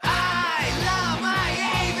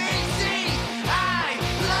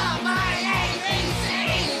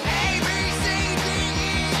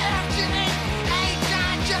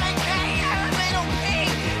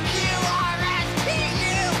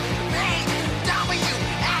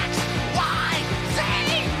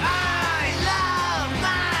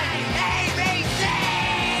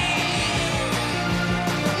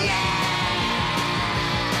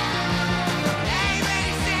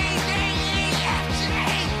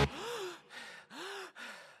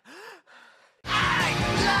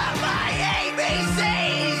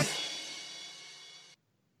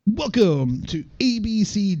Welcome to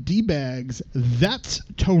ABC D-Bags. That's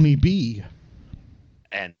Tony B.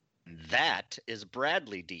 And that is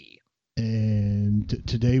Bradley D. And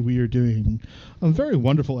today we are doing a very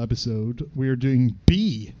wonderful episode. We are doing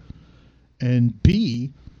B. And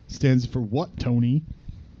B stands for what, Tony?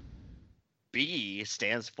 B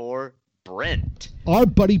stands for Brent. Our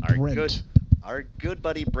buddy Brent. Our good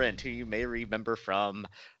buddy Brent, who you may remember from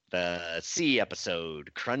the C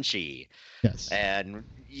episode, Crunchy. Yes. And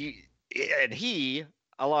he,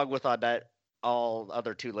 along with all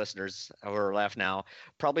other two listeners who are left now,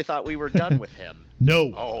 probably thought we were done with him.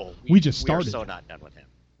 No. We just started. We're so not done with him.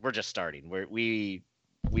 We're just starting. We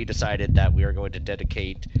decided that we were going to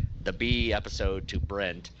dedicate the B episode to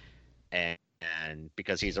Brent, and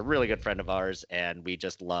because he's a really good friend of ours, and we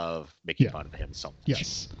just love making fun of him so much.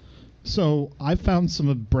 Yes. So I found some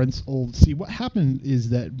of Brent's old. See, what happened is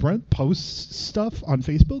that Brent posts stuff on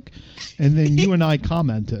Facebook, and then you and I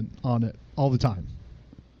commented on it all the time.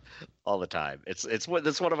 All the time. It's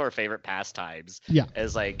one of our favorite pastimes. Yeah.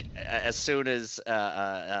 As like as soon as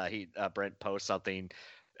Brent posts something,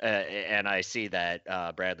 and I see that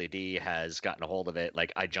Bradley D has gotten a hold of it,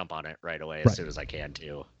 like I jump on it right away as soon as I can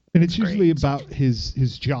too. And it's usually about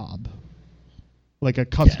his job, like a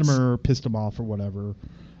customer pissed him off or whatever.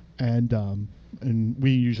 And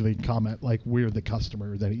we usually comment like we're the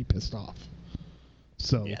customer that he pissed off.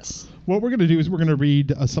 So what we're going to do is we're going to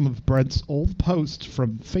read some of Brent's old posts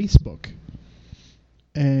from Facebook.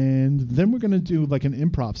 And then we're going to do like an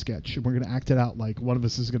improv sketch. And we're going to act it out like one of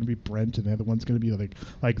us is going to be Brent and the other one's going to be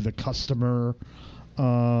like the customer.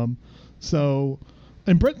 And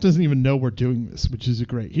Brent doesn't even know we're doing this, which is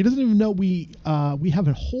great. He doesn't even know we have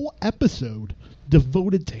a whole episode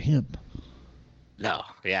devoted to him. No,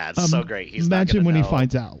 yeah, it's so great. He's imagine when he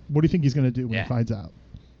finds out. What do you think he's going to do when he finds out?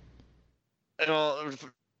 Well,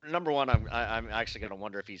 number one, I'm actually going to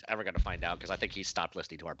wonder if he's ever going to find out, because I think he stopped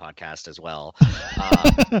listening to our podcast as well.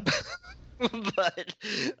 But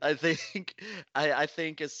I think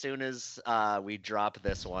as soon as we drop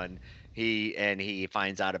this one, he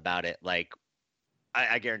finds out about it, like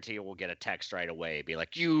I guarantee we'll get a text right away, be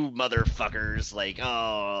like, "You motherfuckers!" Like,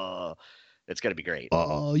 oh. It's going to be great.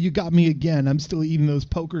 Oh, you got me again. I'm still eating those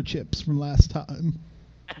poker chips from last time.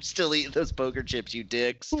 I'm still eating those poker chips, you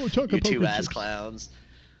dicks. You two ass clowns.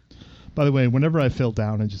 By the way, whenever I feel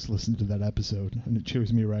down, I just listen to that episode, and it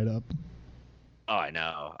cheers me right up. Oh, I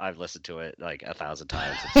know. I've listened to it like 1,000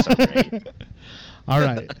 times. It's so great. All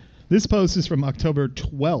right. This post is from October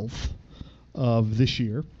 12th of this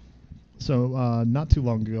year. So not too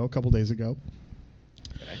long ago, a couple days ago.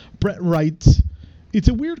 Okay. Brett writes, "It's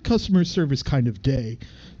a weird customer service kind of day.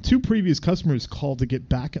 2 previous customers called to get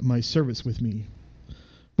back at my service with me.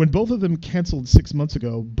 When both of them canceled 6 months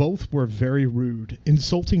ago, both were very rude,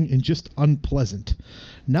 insulting, and just unpleasant.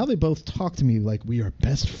 Now they both talk to me like we are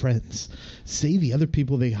best friends, say the other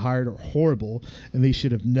people they hired are horrible and they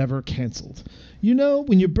should have never canceled. You know,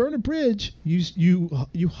 when you burn a bridge, you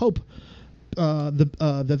hope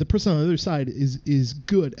that the person on the other side is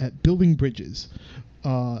good at building bridges.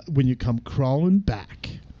 When you come crawling back."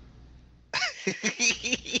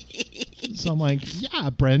 So I'm like, yeah,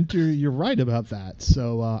 Brent, you're right about that.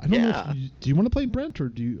 So I don't know. Do you want to play Brent,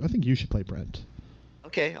 or I think you should play Brent.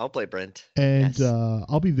 Okay, I'll play Brent. And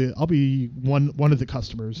I'll be one of the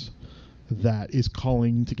customers that is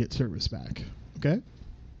calling to get service back. Okay.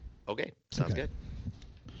 Okay, sounds good.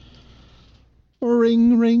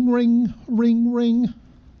 Ring, ring, ring, ring, ring.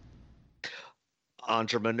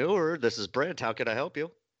 Entrepreneur, this is Brent. How can I help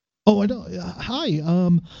you? Oh, I know. Hi.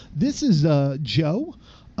 This is Joe.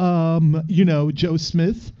 Joe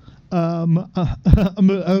Smith. I'm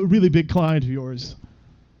a really big client of yours.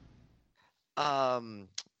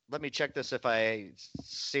 Let me check this if I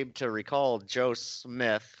seem to recall Joe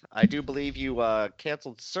Smith. I do believe you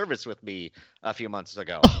canceled service with me a few months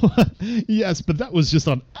ago. Yes, but that was just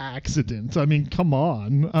on accident. I mean, come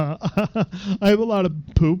on. I have a lot of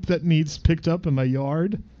poop that needs picked up in my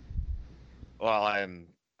yard. Well,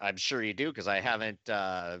 I'm sure you do, because I haven't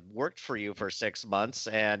worked for you for 6 months,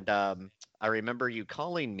 and I remember you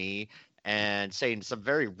calling me and saying some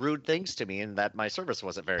very rude things to me, and that my service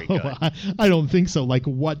wasn't very good. I don't think so. Like,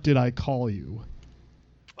 what did I call you?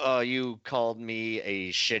 You called me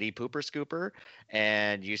a shitty pooper scooper,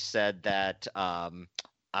 and you said that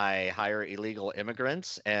I hire illegal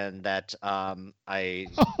immigrants, and that I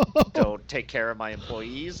don't take care of my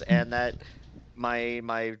employees, and that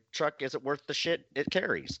my truck isn't worth the shit it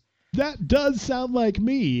carries. That does sound like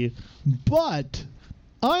me, but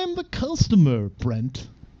I'm the customer, Brent.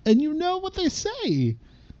 And you know what they say.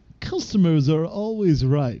 Customers are always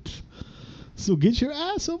right. So get your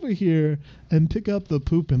ass over here and pick up the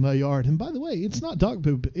poop in my yard. And by the way, it's not dog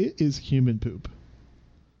poop. It is human poop.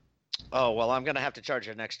 Oh, well, I'm going to have to charge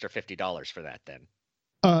an extra $50 for that then.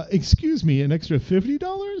 Excuse me, an extra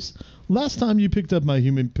 $50? Last time you picked up my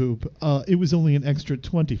human poop, it was only an extra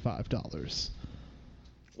 $25.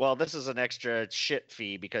 Well, this is an extra shit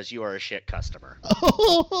fee because you are a shit customer.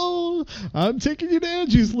 Oh, I'm taking you to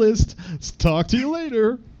Angie's list. Talk to you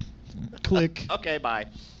later. Click. Okay, bye.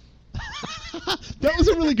 That was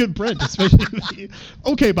a really good Brent, especially with the,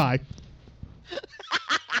 okay, bye.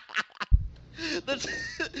 That's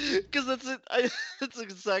because that's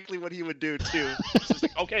exactly what he would do too. It's just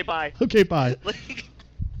like, okay, bye. Okay, bye. Like,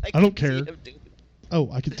 I don't care. Oh,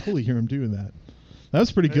 I could totally hear him doing that. That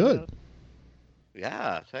was pretty good.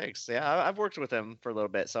 Yeah, thanks. Yeah, I've worked with him for a little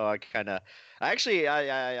bit, so I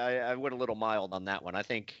went a little mild on that one. I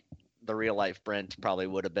think the real life Brent probably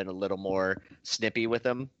would have been a little more snippy with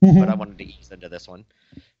him, but I wanted to ease into this one.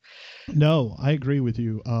 No, I agree with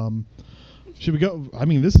you. Should we go? I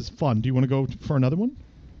mean, this is fun. Do you want to go for another one?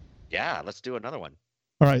 Yeah, let's do another one.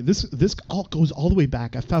 All right, this all goes all the way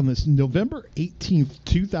back. I found this November 18th,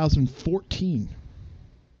 2014.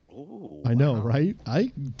 Ooh, I know, wow. right?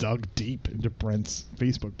 I dug deep into Brent's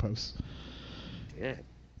Facebook posts. Yeah.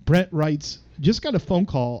 Brent writes, just got a phone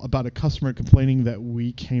call about a customer complaining that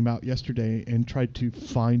we came out yesterday and tried to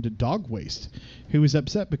find a dog waste. He was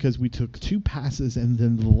upset because we took 2 passes and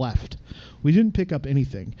then left. We didn't pick up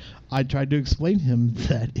anything. I tried to explain to him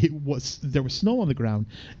that there was snow on the ground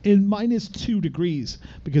and -2 degrees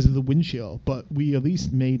because of the wind chill, but we at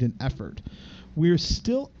least made an effort. He was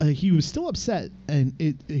still upset, and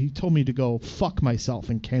he told me to go fuck myself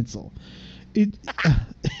and cancel. It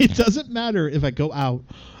doesn't matter if I go out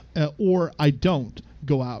or I don't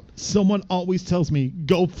go out. Someone always tells me,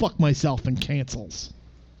 go fuck myself, and cancels.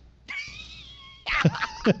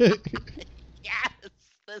 Yes,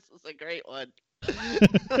 this is a great one.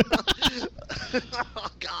 Oh,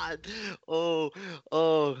 God. Oh,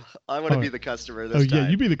 I want to be the customer this time. Yeah,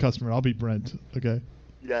 you be the customer. I'll be Brent. Okay?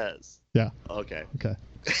 Yes. Yeah. Okay. Okay.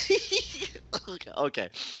 Okay.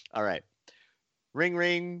 All right. Ring,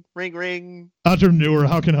 ring, ring, ring. Entrepreneur,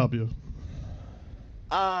 how can I help you?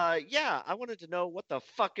 Yeah, I wanted to know what the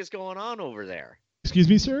fuck is going on over there. Excuse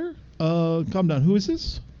me, sir? Calm down. Who is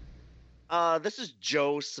this? This is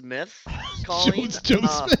Joe Smith calling. Joe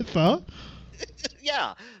Smith, huh?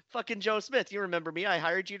 Yeah, fucking Joe Smith. You remember me? I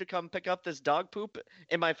hired you to come pick up this dog poop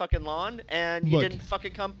in my fucking lawn, and you didn't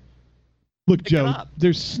fucking come. Look, Joe,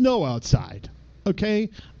 there's snow outside, okay?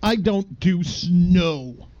 I don't do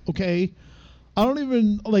snow, okay? I don't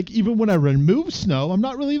even when I remove snow, I'm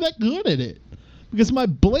not really that good at it. Because my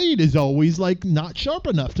blade is always, not sharp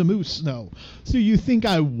enough to move snow. So you think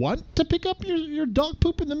I want to pick up your dog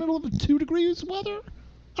poop in the middle of 2 degrees weather?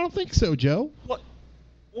 I don't think so, Joe.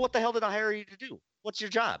 What the hell did I hire you to do? What's your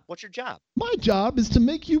job? My job is to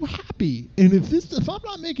make you happy. And if I'm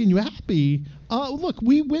not making you happy, look,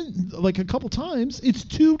 we went a couple times. It's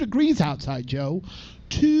 2 degrees outside, Joe.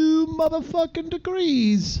 2 motherfucking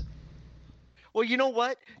degrees. Well, you know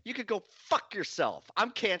what? You could go fuck yourself.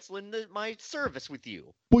 I'm canceling my service with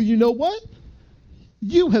you. Well, you know what?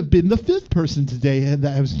 You have been the 5th person today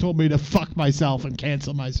that has told me to fuck myself and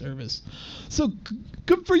cancel my service. So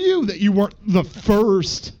good for you that you weren't the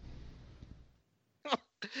first.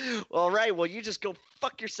 All right. Well, you just go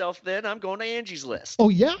fuck yourself then. I'm going to Angie's list. Oh,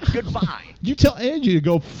 yeah? Goodbye. You tell Angie to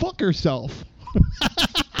go fuck herself.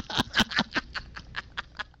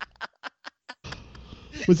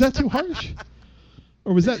 Was that too harsh?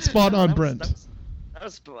 Or was that spot on, Brent? That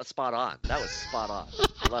was spot on. That was spot on.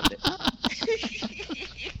 I loved it.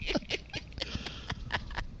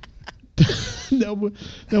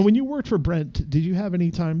 Now, when you worked for Brent, did you have any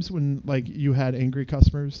times when you had angry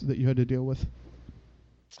customers that you had to deal with?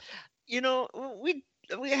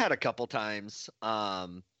 We had a couple times, but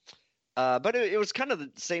it was kind of the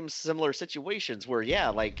similar situations where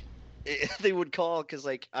they would call because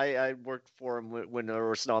I worked for them when there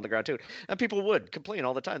was snow on the ground too, and people would complain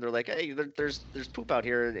all the time. They're like, "Hey, there's poop out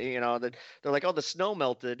here," they're like, "Oh, the snow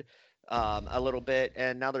melted a little bit,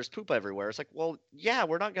 and now there's poop everywhere." It's like, well, yeah,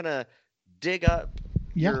 we're not gonna dig up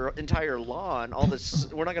your entire lawn.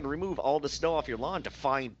 We're not gonna remove all the snow off your lawn to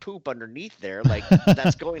find poop underneath there.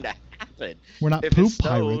 That's going to happen. We're not if poop it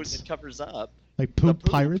snows, pirates. it covers up. Like poop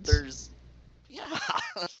pirates.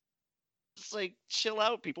 It's chill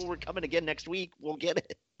out, people. We're coming again next week. We'll get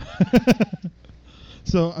it.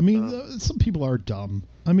 So, I mean, some people are dumb.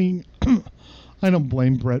 I mean, I don't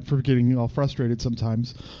blame Brett for getting all frustrated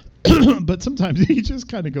sometimes. But sometimes he just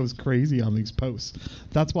kind of goes crazy on these posts.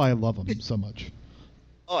 That's why I love him so much.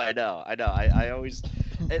 Oh, I know. I always,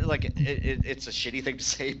 it's a shitty thing to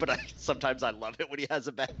say, but sometimes I love it when he has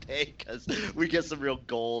a bad day because we get some real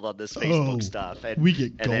gold on this Facebook stuff, and we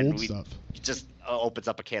get then gold stuff. Just opens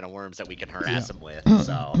up a can of worms that we can harass him with.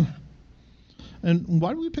 So. And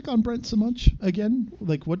why do we pick on Brent so much again?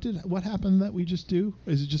 Like, what happened that we just do?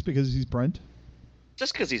 Is it just because he's Brent?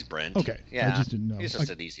 Just because he's Brent. Okay. Yeah. I just didn't know. He's just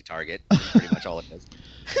an easy target. That's pretty much all it is.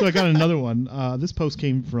 So I got another one. This post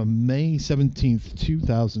came from May 17th,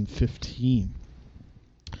 2015.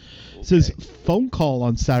 Okay. It says, phone call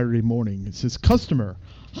on Saturday morning. It says, customer,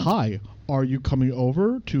 hi, are you coming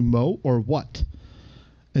over to mow or what?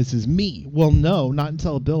 This is me. Well, no, not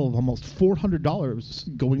until a bill of almost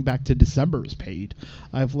 $400 going back to December is paid.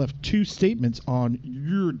 I've left 2 statements on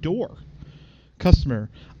your door. Customer,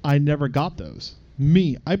 I never got those.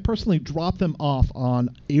 Me, I personally dropped them off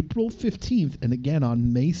on April 15th and again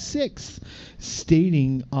on May 6th,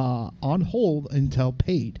 stating on hold until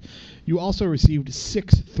paid. You also received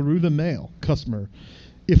 6 through the mail. Customer,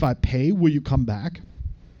 if I pay, will you come back?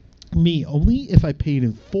 Me, only if I paid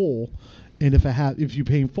in full. And if you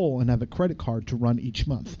pay in full and have a credit card to run each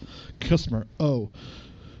month. Customer, oh,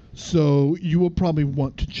 so you will probably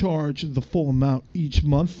want to charge the full amount each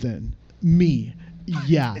month then. Me,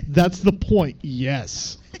 yeah, that's the point,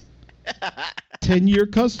 yes. 10-year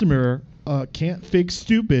customer, can't fake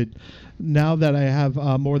stupid. Now that I have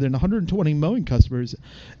more than 120 mowing customers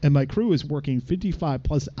and my crew is working 55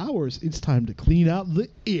 plus hours, it's time to clean out the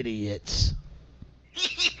idiots.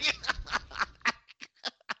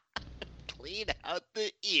 Out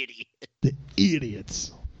the idiot. The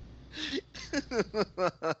idiots.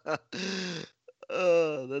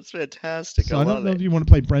 Oh, that's fantastic. So I don't know if you want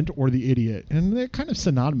to play Brent or the idiot, and they're kind of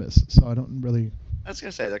synonymous. So I don't really. I was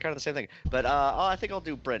gonna say they're kind of the same thing, but I think I'll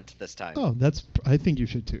do Brent this time. Oh, I think you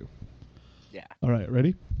should too. Yeah. All right,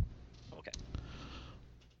 ready? Okay.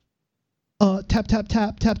 Tap tap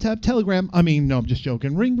tap tap tap telegram. I mean, no, I'm just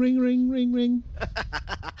joking. Ring ring ring ring ring.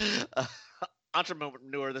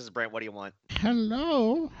 Entrepreneur, this is Brent. What do you want?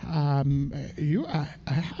 Hello. You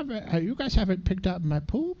guys haven't picked up my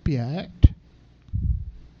poop yet.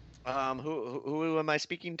 Who am I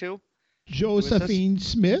speaking to? Josephine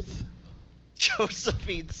Smith.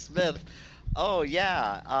 Josephine Smith. Oh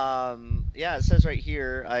yeah. Yeah. It says right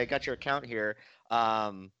here. I got your account here.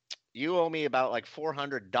 You owe me about like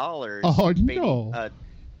 $400. Oh no.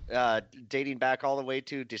 Dating back all the way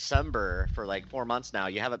to December for like 4 months now.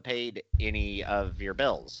 You haven't paid any of your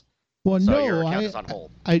bills. Well, so no, your account is on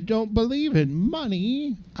hold. I don't believe in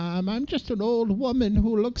money. I'm just an old woman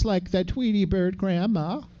who looks like the Tweety Bird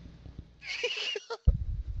grandma.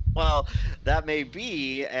 Well, that may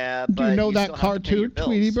be. Do you know that cartoon,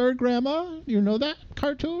 Tweety Bird grandma? You know that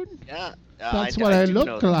cartoon? Yeah. That's what I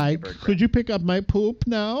look like. Could you pick up my poop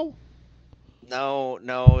now?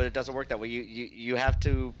 No, it doesn't work that way. You have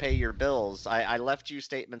to pay your bills. I left you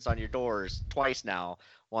statements on your doors twice now.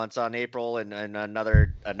 Once on April and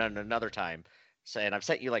another time. So, and I've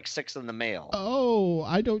sent you like 6 in the mail. Oh,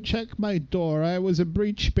 I don't check my door. I was a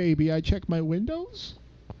breech baby. I check my windows.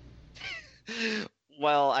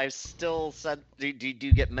 Well, I've still sent. Do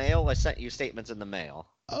you get mail? I sent you statements in the mail.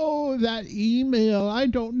 Oh, that email. I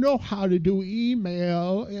don't know how to do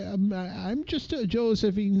email. I'm just a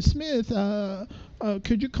Josephine Smith.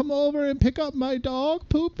 Could you come over and pick up my dog,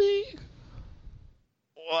 Poopy?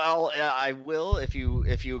 Well, I will if you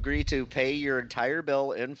agree to pay your entire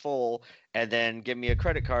bill in full and then give me a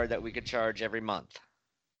credit card that we could charge every month.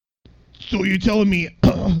 So you're telling me,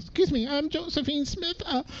 excuse me, I'm Josephine Smith.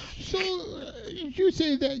 So you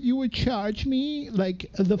say that you would charge me like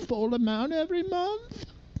the full amount every month?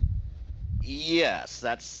 Yes,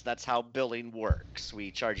 that's how billing works. We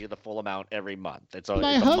charge you the full amount every month.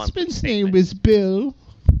 My husband's name is Bill.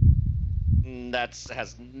 That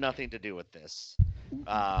has nothing to do with this.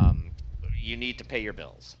 You need to pay your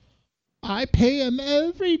bills. I pay him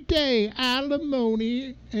every day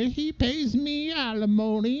alimony, and he pays me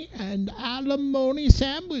alimony and alimony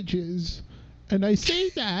sandwiches. And I say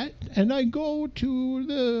that, and I go to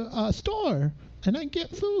the store, and I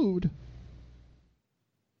get food.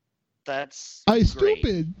 That's I great.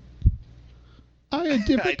 Stupid. I a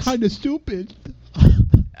different kind of stupid.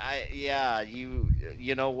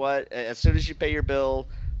 You know what? As soon as you pay your bill,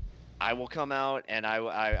 I will come out and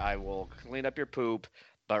I will clean up your poop.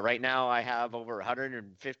 But right now I have over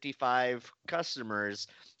 155 customers,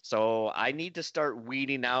 so I need to start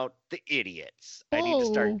weeding out the idiots. I need to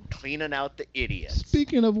start cleaning out the idiots.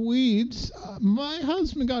 Speaking of weeds, my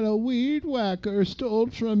husband got a weed whacker stole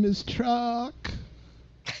from his truck.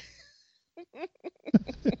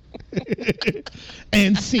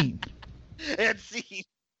 And scene. And scene.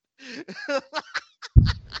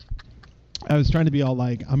 I was trying to be all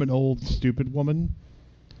like, I'm an old, stupid woman.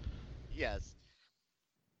 Yes.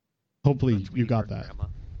 Hopefully Or you Tweety got Bird that. grandma.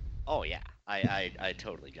 Oh yeah, I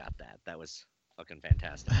totally got that. That was fucking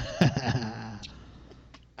fantastic.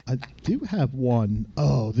 I do have one.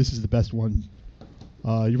 Oh, this is the best one.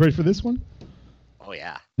 You ready for this one? Oh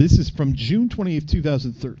yeah. This is from June 28th,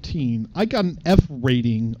 2013. I got an F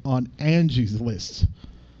rating on Angie's List,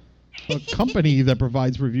 a company that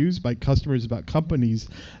provides reviews by customers about companies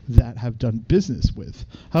that have done business with.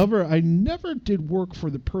 However, I never did work for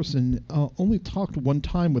the person, only talked one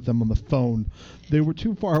time with them on the phone. They were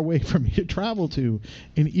too far away for me to travel to,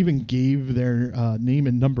 and even gave their name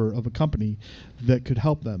and number of a company that could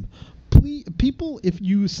help them. Please, people, if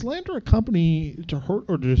you slander a company to hurt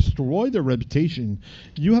or destroy their reputation,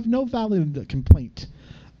 you have no valid complaint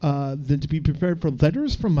than to be prepared for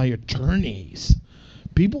letters from my attorneys.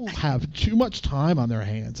 People have too much time on their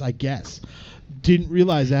hands, I guess. Didn't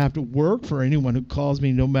realize I have to work for anyone who calls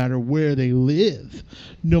me no matter where they live,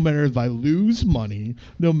 no matter if I lose money,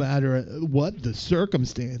 no matter what the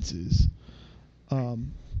circumstances.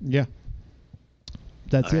 Yeah,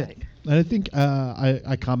 that's All it. right. And I think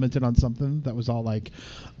I commented on something that was all like,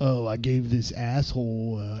 oh, I gave this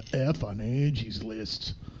asshole F on Angie's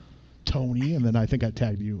List, Tony, and then I think I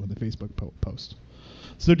tagged you on the Facebook post.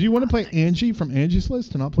 So do you want to play Nice. Angie from Angie's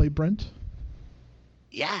List, and I'll play Brent?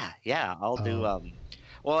 Yeah. I'll do.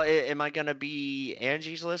 Well, am I gonna be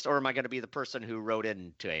Angie's List, or am I gonna be the person who wrote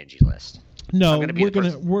into Angie's List? I'm No, gonna be the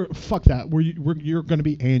person. we're fuck that. You're gonna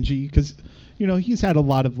be Angie because he's had a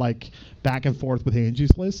lot of like back and forth with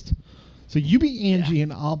Angie's List. So you be Angie Yeah.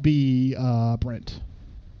 and I'll be Brent.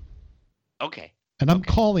 Okay. And I'm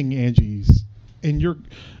Okay. calling Angie's, and you're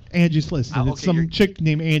Angie's List, and it's Okay. some chick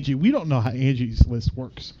named Angie. We don't know how Angie's List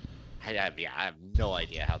works. I have no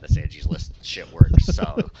idea how this Angie's List shit works.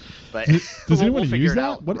 So, but Does anyone we'll figure use it that?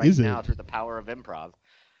 out What right is it? now through the power of improv.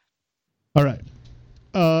 All right.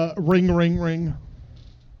 Ring, ring, ring.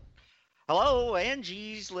 Hello,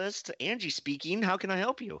 Angie's List. Angie speaking. How can I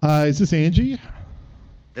help you? Is this Angie?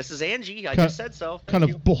 This is Angie. I Ki- just said so. Kind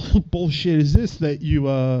Thank of you. bullshit is this that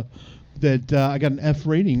I got an F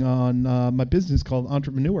rating on my business called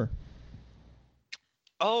Entrepreneur?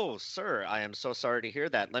 Oh, sir, I am so sorry to hear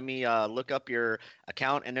that. Let me look up your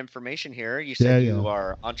account and information here. You Yeah, said yeah. you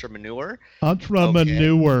are entrepreneur. Okay.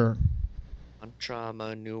 Entrepreneur.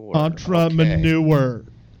 Entrepreneur. Okay. Entrepreneur.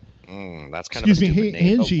 That's kind of a Excuse me. stupid Hey,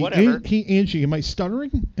 name, but Angie. whatever. Hey, Angie. Am I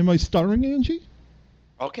stuttering? Am I stuttering, Angie?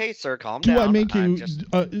 Okay, sir, calm Do I down. make I'm you? just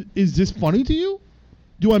Is this funny to you?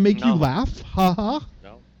 Do I make you no, laugh? Ha ha.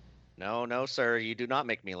 no, sir. You do not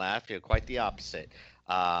make me laugh. You're quite the opposite.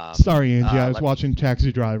 Sorry, Angie. I was Let watching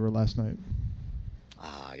Taxi Driver last night.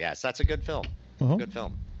 Yes, that's a good film. Uh-huh. Good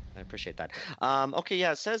film. I appreciate that. Okay,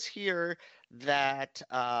 yeah, it says here that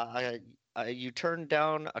you turned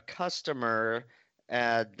down a customer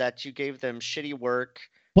that you gave them shitty work,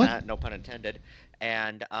 What? no pun intended,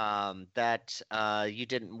 and that you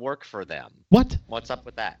didn't work for them. What? What's up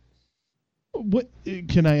with that? What?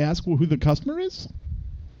 Can I ask who the customer is?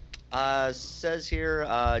 Says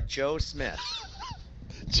here Joe Smith.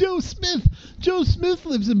 Joe Smith. Joe Smith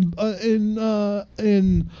lives in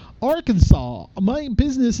Arkansas. My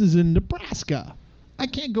business is in Nebraska. I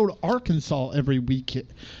can't go to Arkansas every week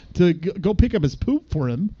to go pick up his poop for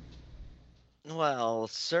him. Well,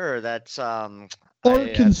 sir, that's that's not my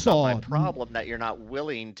Arkansas. problem that you're not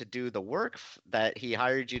willing to do the work that he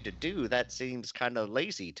hired you to do. That seems kind of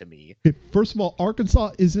lazy to me. Okay, first of all,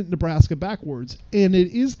 Arkansas isn't Nebraska backwards, and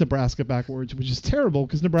it is Nebraska backwards, which is terrible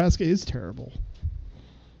because Nebraska is terrible.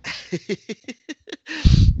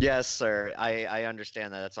 Yes, sir. I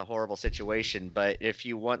understand that. That's a horrible situation, but if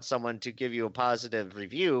you want someone to give you a positive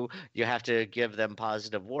review, you have to give them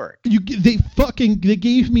positive work. They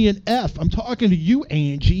gave me an F. I'm talking to you,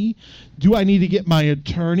 Angie. Do I need to get my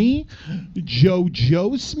attorney, Joe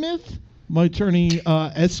Smith, my attorney,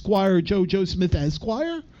 Esquire Joe Smith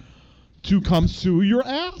Esquire, to come sue your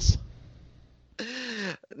ass?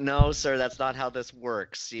 No, sir, that's not how this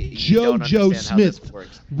works. You don't Joe understand how this Smith,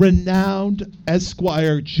 works. renowned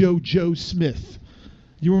Esquire Joe Smith.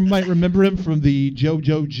 You might remember him from the Joe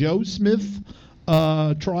Smith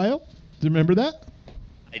trial. Do you remember that?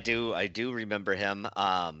 I do remember him.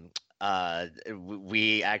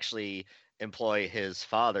 We actually employ his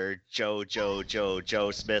father, Joe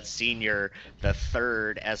Smith Senior, the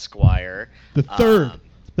third Esquire. The third.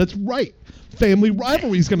 That's right. Family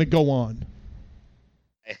rivalry is going to go on.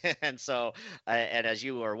 And so, and as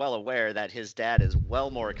you are well aware, that his dad is well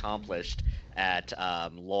more accomplished at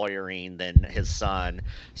lawyering than his son.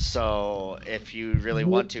 So, if you really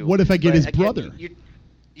want to, What if I get but his again, brother?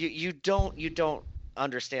 You don't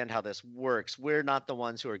understand how this works. We're not the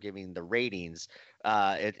ones who are giving the ratings.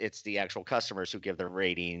 It's the actual customers who give the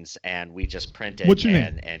ratings, and we just print it What's your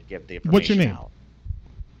name? and give the What's your information name? out.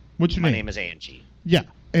 What's your My name? name is Angie. Yeah.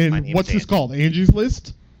 My And name what's is this Angie. called? Angie's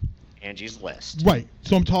List? Angie's List. Right.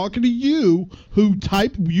 So I'm talking to you who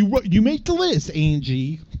you make the list,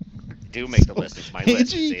 Angie. Do make the list. It's my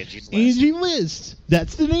list. It's Angie's List. Angie List.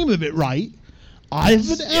 That's the name of it, right? I have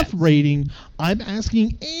an F rating. I'm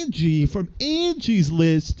asking Angie from Angie's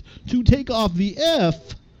List to take off the F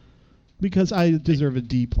because I deserve a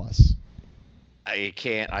D+. I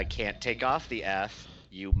can't take off the F,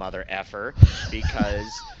 you mother effer,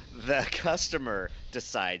 because the customer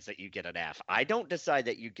decides that you get an F. I don't decide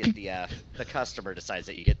that you get the F. The customer decides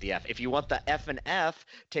that you get the F. If you want the F and F,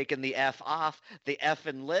 taking the F off, the F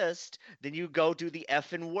and list, then you go do the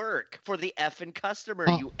F and work for the F and customer,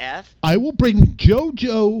 you F. I will bring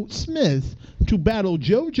JoJo Smith to battle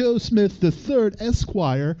JoJo Smith III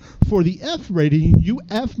Esquire for the F rating, you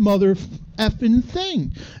F mother effing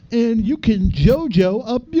thing. And you can JoJo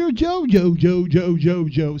up your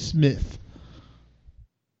JoJo Smith.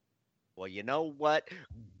 Well, you know what?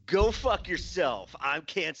 Go fuck yourself. I'm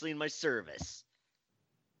canceling my service.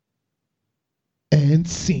 And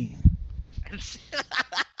scene.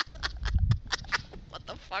 What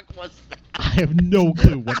the fuck was that? I have no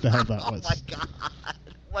clue what the hell that was. Oh my god.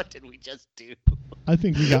 What did we just do? I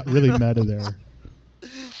think we got really meta there.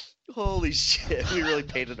 Holy shit. We really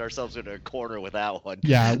painted ourselves into a corner with that one.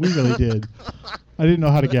 Yeah, we really did. I didn't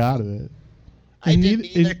know how to get out of it. I didn't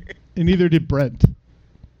either. And neither did Brent.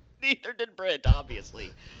 Neither did Brent,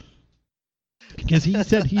 obviously. Because he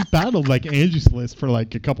said he battled like Angie's List for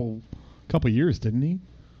like a couple years, didn't he?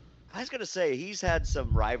 I was gonna say he's had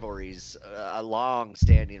some rivalries,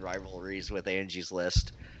 long-standing rivalries with Angie's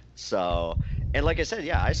List. So, and like I said,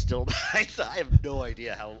 yeah, I have no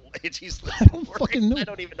idea how Angie's List I don't works. fucking know. I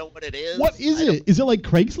don't even know what it is. What is it? Is it like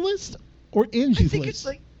Craigslist or Angie's I think List? it's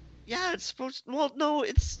like, yeah, it's supposed. Well, no,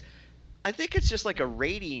 I think it's just like a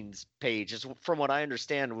ratings page, is from what I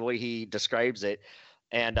understand the way he describes it,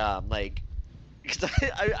 and like, because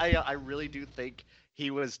I really do think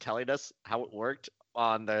he was telling us how it worked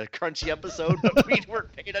on the Crunchy episode, but we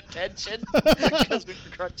weren't paying attention because we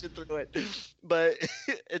were crunching through it. But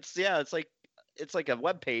it's like a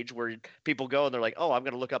web page where people go and they're like, oh, I'm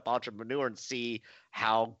gonna look up entrepreneur and see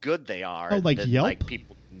how good they are. Oh, like then, Yelp? Like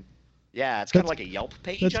people. Yeah, it's kind of like a Yelp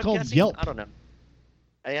page. That's I'm called guessing. Yelp. I don't know.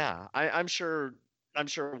 Yeah, I'm sure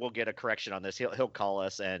we'll get a correction on this. He'll call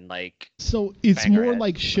us and like. So it's bang our more head.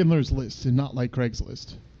 like Schindler's List and not like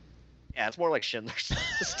Craigslist. Yeah, it's more like Schindler's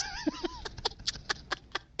List.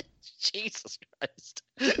 Jesus Christ.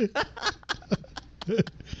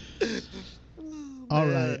 All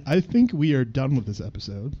right, I think we are done with this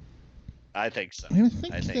episode. I think so. And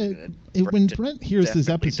I think when Brent hears this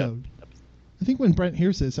episode, I think when Brent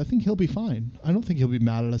hears this, I think he'll be fine. I don't think he'll be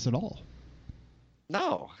mad at us at all.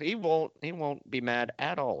 No, he won't. He won't be mad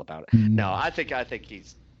at all about it. No. No, I think he'll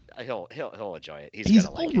enjoy it. He's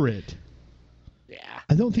gonna like over it. Yeah.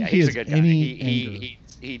 I don't think he he's has a good guy. any anger.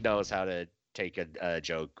 He knows how to take a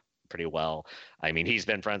joke pretty well. I mean, he's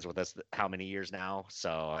been friends with us how many years now?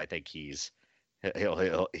 So I think he's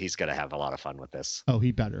gonna have a lot of fun with this. Oh,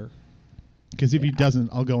 he better. Because if he doesn't,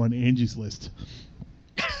 I'll go on Angie's List,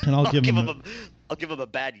 and I'll give him a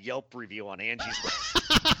bad Yelp review on Angie's List.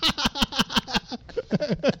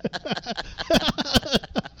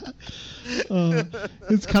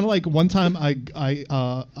 It's kind of like one time I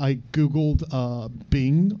Googled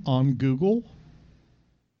Bing on Google.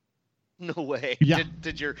 No way. Yeah.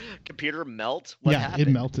 Did your computer melt? What happened?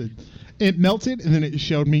 It melted. It melted, and then it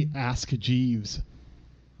showed me Ask Jeeves.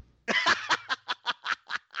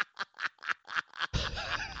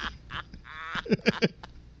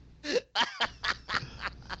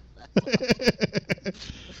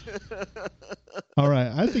 All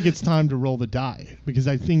right, I think it's time to roll the die because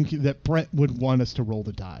I think that Brent would want us to roll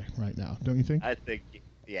the die right now. Don't you think? I think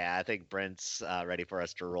Brent's ready for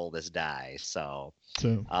us to roll this die. So,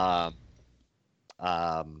 So,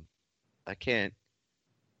 I can't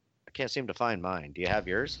seem to find mine. Do you have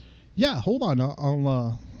yours? yeah, hold on.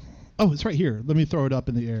 I'll oh, it's right here. Let me throw it up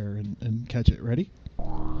in the air and catch it. Ready?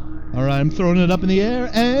 All right, I'm throwing it up in the air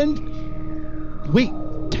and wait,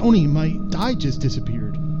 Tony, my die just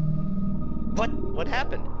disappeared. What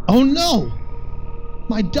happened? Oh no!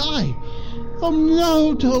 My die! Oh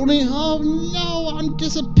no, Tony! Oh no, I'm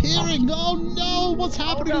disappearing! Oh no, what's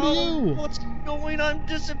happening to you? What's going on? I'm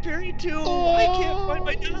disappearing too. Oh, I can't find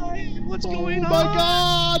my die. What's going on? Oh my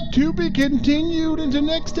God! To be continued into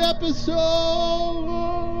next episode.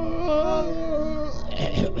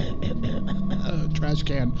 Trash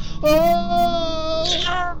can. Oh!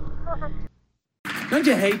 Don't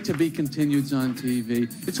you hate to be continueds on TV?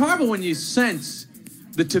 It's horrible when you sense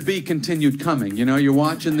the to be continued coming. You know, you're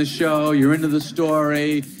watching the show, you're into the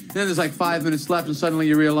story, then there's like 5 minutes left, and suddenly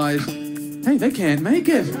you realize, hey, they can't make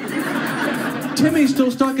it. Timmy's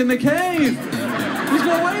still stuck in the cave. There's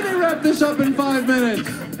no way they wrap this up in 5 minutes.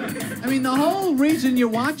 I mean, the whole reason you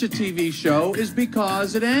watch a TV show is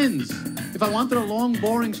because it ends. If I wanted a long,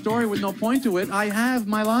 boring story with no point to it, I have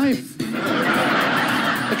my life.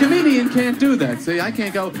 A comedian can't do that. See, I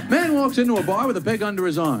can't go, man walks into a bar with a pig under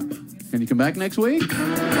his arm. Can you come back next week?